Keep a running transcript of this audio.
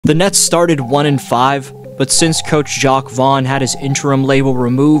The Nets started 1-5, but since coach Jacques Vaughn had his interim label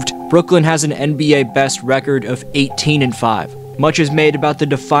removed, Brooklyn has an NBA best record of 18-5. Much is made about the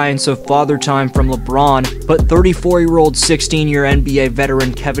defiance of father time from LeBron, but 34-year-old 16-year NBA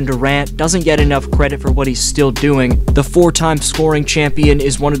veteran Kevin Durant doesn't get enough credit for what he's still doing. The four-time scoring champion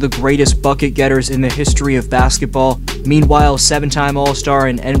is one of the greatest bucket getters in the history of basketball. Meanwhile, seven-time All-Star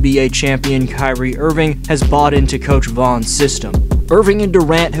and NBA champion Kyrie Irving has bought into Coach Vaughn's system. Irving and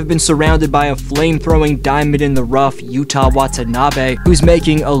Durant have been surrounded by a flame-throwing diamond in the rough Yuta Watanabe, who's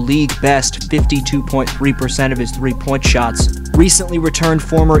making a league-best 52.3% of his three-point shots. Recently returned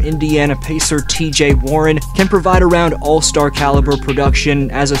former Indiana Pacer TJ Warren can provide around all-star caliber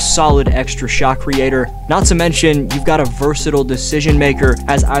production as a solid extra shot creator. Not to mention, you've got a versatile decision maker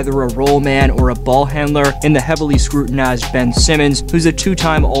as either a roll man or a ball handler in the heavily scrutinized Ben Simmons, who's a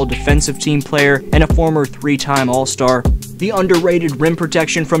two-time all-defensive team player and a former three-time All-Star. The underrated rim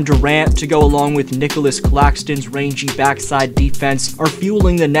protection from Durant to go along with Nicholas Claxton's rangy backside defense are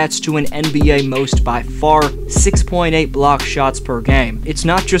fueling the Nets to an NBA most by far, 6.8 block shots per game. It's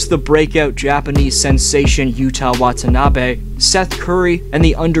not just the breakout Japanese sensation Yuta Watanabe. Seth Curry and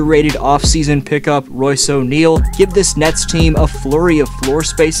the underrated offseason pickup Royce O'Neal give this Nets team a flurry of floor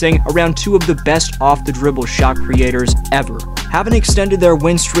spacing around two of the best off-the-dribble shot creators ever. Having extended their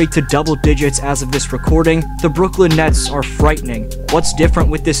win streak to double digits as of this recording, the Brooklyn Nets are frightening. What's different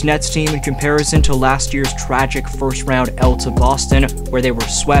with this Nets team in comparison to last year's tragic first-round L to Boston, where they were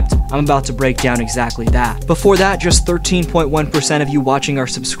swept? I'm about to break down exactly that. Before that, just 13.1% of you watching are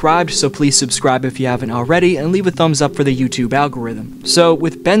subscribed, so please subscribe if you haven't already, and leave a thumbs up for the YouTube algorithm. So,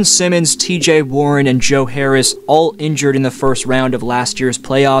 with Ben Simmons, TJ Warren, and Joe Harris all injured in the first round of last year's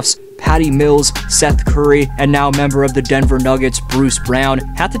playoffs, Patty Mills, Seth Curry, and now member of the Denver Nuggets, Bruce Brown,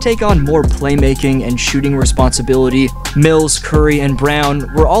 had to take on more playmaking and shooting responsibility. Mills, Curry, and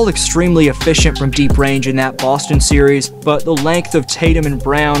Brown were all extremely efficient from deep range in that Boston series, but the length of Tatum and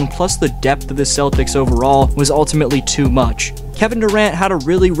Brown, plus the depth of the Celtics overall, was ultimately too much. Kevin Durant had a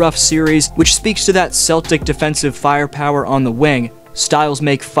really rough series, which speaks to that Celtic defensive firepower on the wing. Styles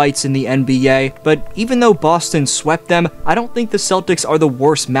make fights in the NBA, but even though Boston swept them, I don't think the Celtics are the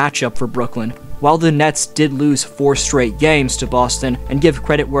worst matchup for Brooklyn. While the Nets did lose 4 straight games to Boston, and give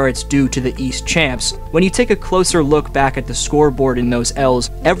credit where it's due to the East champs, when you take a closer look back at the scoreboard in those L's,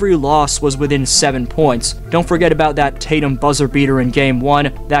 every loss was within 7 points. Don't forget about that Tatum buzzer beater in Game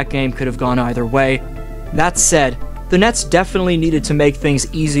 1, that game could have gone either way. That said, the Nets definitely needed to make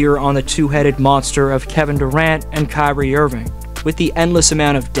things easier on the two-headed monster of Kevin Durant and Kyrie Irving. With the endless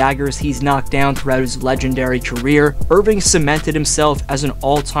amount of daggers he's knocked down throughout his legendary career, Irving cemented himself as an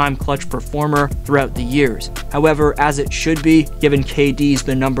all-time clutch performer throughout the years. However, as it should be, given KD's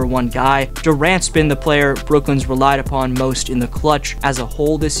the #1 guy, Durant's been the player Brooklyn's relied upon most in the clutch as a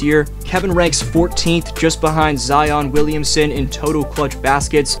whole this year. Kevin ranks 14th just behind Zion Williamson in total clutch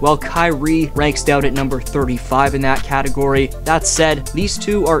baskets, while Kyrie ranks out at number 35 in that category. That said, these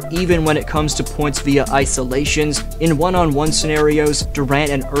two are even when it comes to points via isolations. In one-on-one scenarios, Durant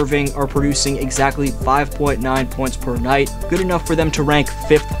and Irving are producing exactly 5.9 points per night, good enough for them to rank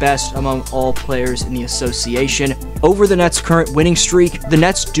 5th best among all players in the association. Over the Nets' current winning streak, the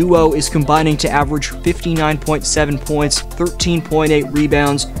Nets duo is combining to average 59.7 points, 13.8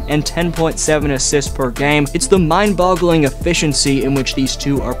 rebounds, and 10.7 assists per game. It's the mind-boggling efficiency in which these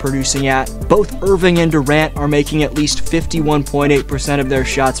two are producing at. Both Irving and Durant are making at least 51.8% of their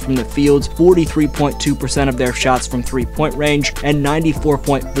shots from the field, 43.2% of their shots from three-point range, and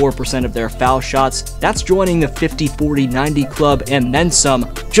 94.4% of their foul shots. That's joining the 50-40-90 club and then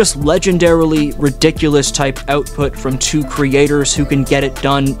some. Just legendarily ridiculous type output from two creators who can get it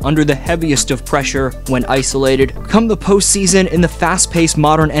done under the heaviest of pressure when isolated. Come the postseason in the fast-paced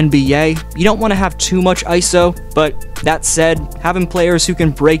modern NBA, you don't want to have too much ISO, but that said, having players who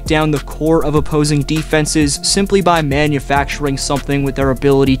can break down the core of opposing defenses simply by manufacturing something with their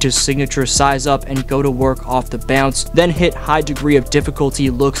ability to signature size up and go to work off the bounce, then hit high degree of difficulty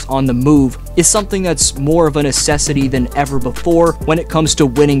looks on the move, is something that's more of a necessity than ever before when it comes to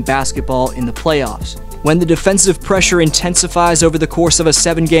winning basketball in the playoffs. When the defensive pressure intensifies over the course of a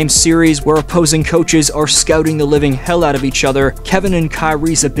 7-game series where opposing coaches are scouting the living hell out of each other, Kevin and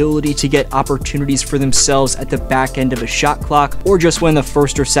Kyrie's ability to get opportunities for themselves at the back end of a shot clock, or just when the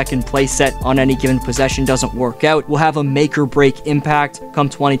first or second play set on any given possession doesn't work out, will have a make-or-break impact come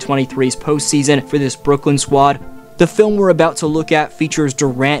 2023's postseason for this Brooklyn squad. The film we're about to look at features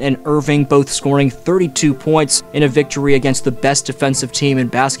Durant and Irving both scoring 32 points in a victory against the best defensive team in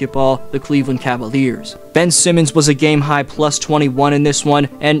basketball, the Cleveland Cavaliers. Ben Simmons was a game-high plus 21 in this one,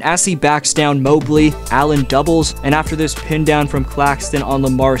 and as he backs down Mobley, Allen doubles, and after this pin down from Claxton on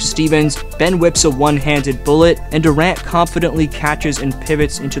Lamar Stevens, Ben whips a one-handed bullet, and Durant confidently catches and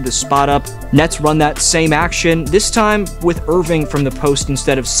pivots into the spot up. Nets run that same action, this time with Irving from the post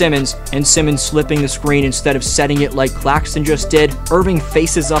instead of Simmons, and Simmons slipping the screen instead of setting it like Claxton just did. Irving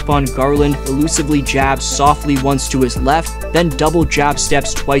faces up on Garland, elusively jabs softly once to his left, then double jab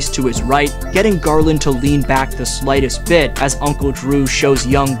steps twice to his right, getting Garland to lean back the slightest bit as Uncle Drew shows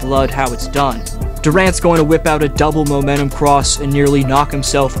young blood how it's done. Durant's going to whip out a double momentum cross and nearly knock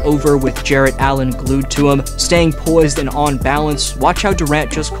himself over with Jarrett Allen glued to him, staying poised and on balance. Watch how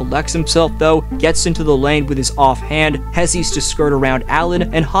Durant just collects himself though, gets into the lane with his offhand, hesies to skirt around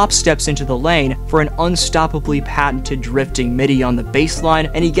Allen, and hop steps into the lane for an unstoppably patented drifting midi on the baseline,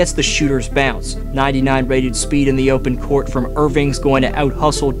 and he gets the shooter's bounce. 99 rated speed in the open court from Irving's going to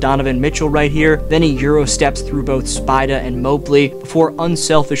out-hustle Donovan Mitchell right here, then he Euro steps through both Spida and Mobley before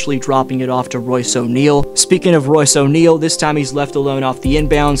unselfishly dropping it off to Royce O'Neal. Speaking of Royce O'Neal, this time he's left alone off the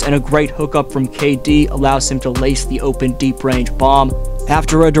inbounds, and a great hookup from KD allows him to lace the open deep range bomb.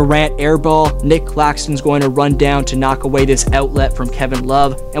 After a Durant airball, Nick Claxton's going to run down to knock away this outlet from Kevin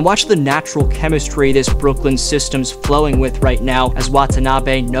Love, and watch the natural chemistry this Brooklyn system's flowing with right now as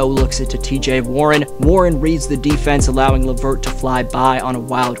Watanabe no-looks it to TJ Warren. Warren reads the defense, allowing LeVert to fly by on a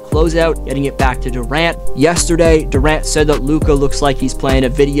wild closeout, getting it back to Durant. Yesterday, Durant said that Luka looks like he's playing a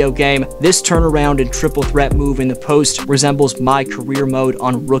video game. This turnaround and triple threat move in the post resembles my career mode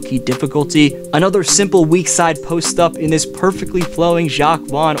on rookie difficulty. Another simple weak side post up in this perfectly flowing Jacques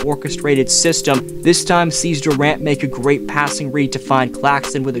Vaughn orchestrated system. This time sees Durant make a great passing read to find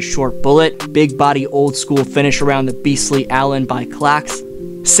Claxton with a short bullet. Big body old school finish around the beastly Allen by Clax.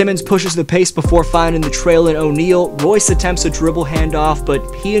 Simmons pushes the pace before finding the trail in O'Neal. Royce attempts a dribble handoff, but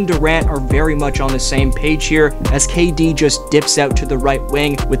he and Durant are very much on the same page here as KD just dips out to the right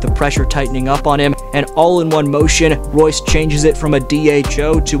wing with the pressure tightening up on him, and all in one motion, Royce changes it from a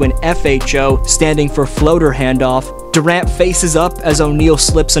DHO to an FHO, standing for floater handoff. Durant faces up as O'Neal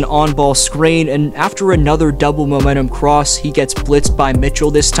slips an on-ball screen, and after another double momentum cross, he gets blitzed by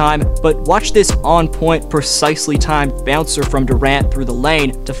Mitchell this time, but watch this on-point, precisely timed bouncer from Durant through the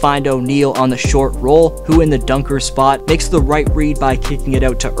lane to find O'Neal on the short roll, who in the dunker spot makes the right read by kicking it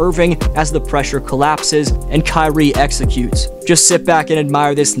out to Irving as the pressure collapses, and Kyrie executes. Just sit back and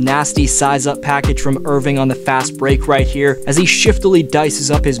admire this nasty size-up package from Irving on the fast break right here as he shiftily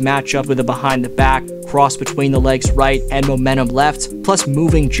dices up his matchup with a behind-the-back, cross between the legs right and momentum left, plus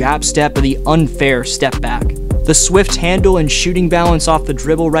moving jab step of the unfair step back. The swift handle and shooting balance off the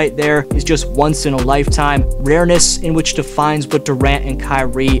dribble right there is just once in a lifetime, rareness in which defines what Durant and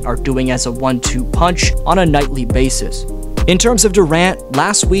Kyrie are doing as a 1-2 punch on a nightly basis. In terms of Durant,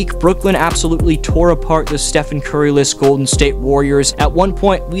 last week, Brooklyn absolutely tore apart the Stephen Curry-less Golden State Warriors, at one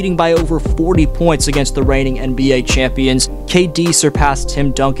point leading by over 40 points against the reigning NBA champions. KD surpassed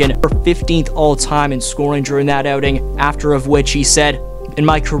Tim Duncan for 15th all-time in scoring during that outing, after of which he said, "In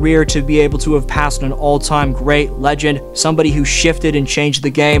my career, to be able to have passed an all-time great, legend, somebody who shifted and changed the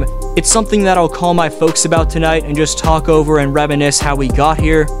game, it's something that I'll call my folks about tonight and just talk over and reminisce how we got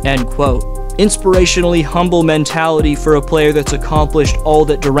here," end quote. Inspirationally humble mentality for a player that's accomplished all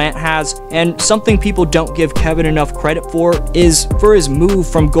that Durant has, and something people don't give Kevin enough credit for is for his move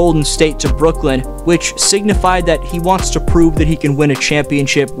from Golden State to Brooklyn, which signified that he wants to prove that he can win a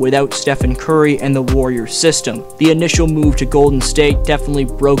championship without Stephen Curry and the Warriors system. The initial move to Golden State definitely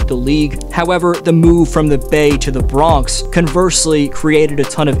broke the league. However, the move from the Bay to the Bronx conversely created a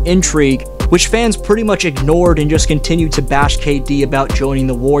ton of intrigue, which fans pretty much ignored and just continued to bash KD about joining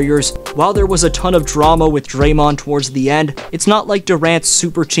the Warriors. While there was a ton of drama with Draymond towards the end, it's not like Durant's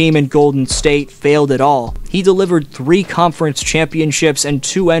super team in Golden State failed at all. He delivered 3 conference championships and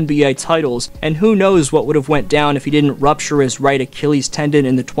 2 NBA titles, and who knows what would have went down if he didn't rupture his right Achilles tendon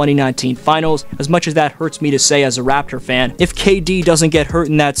in the 2019 finals, as much as that hurts me to say as a Raptor fan. If KD doesn't get hurt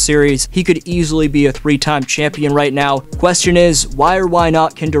in that series, he could easily be a 3-time champion right now. Question is, why or why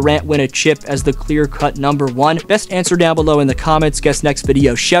not can Durant win a chip as the clear-cut #1? Best answer down below in the comments, guess next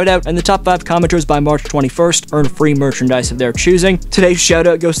video shoutout, and the top 5 commenters by March 21st earn free merchandise of their choosing. Today's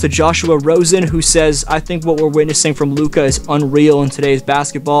shoutout goes to Joshua Rosen, who says, "I think think what we're witnessing from Luka is unreal in today's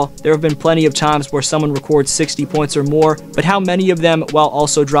basketball. There have been plenty of times where someone records 60 points or more, but how many of them while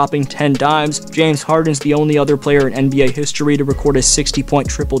also dropping 10 dimes? James Harden's the only other player in NBA history to record a 60-point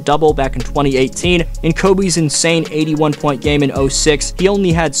triple-double back in 2018. In Kobe's insane 81-point game in 06, he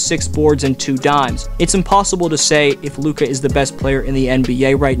only had 6 boards and 2 dimes. It's impossible to say if Luka is the best player in the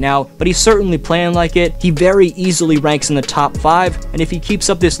NBA right now, but he's certainly playing like it. He very easily ranks in the top 5, and if he keeps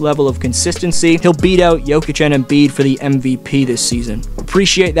up this level of consistency, he'll beat out Jokic and Embiid for the MVP this season.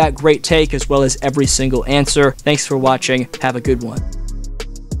 Appreciate that great take as well as every single answer. Thanks for watching. Have a good one.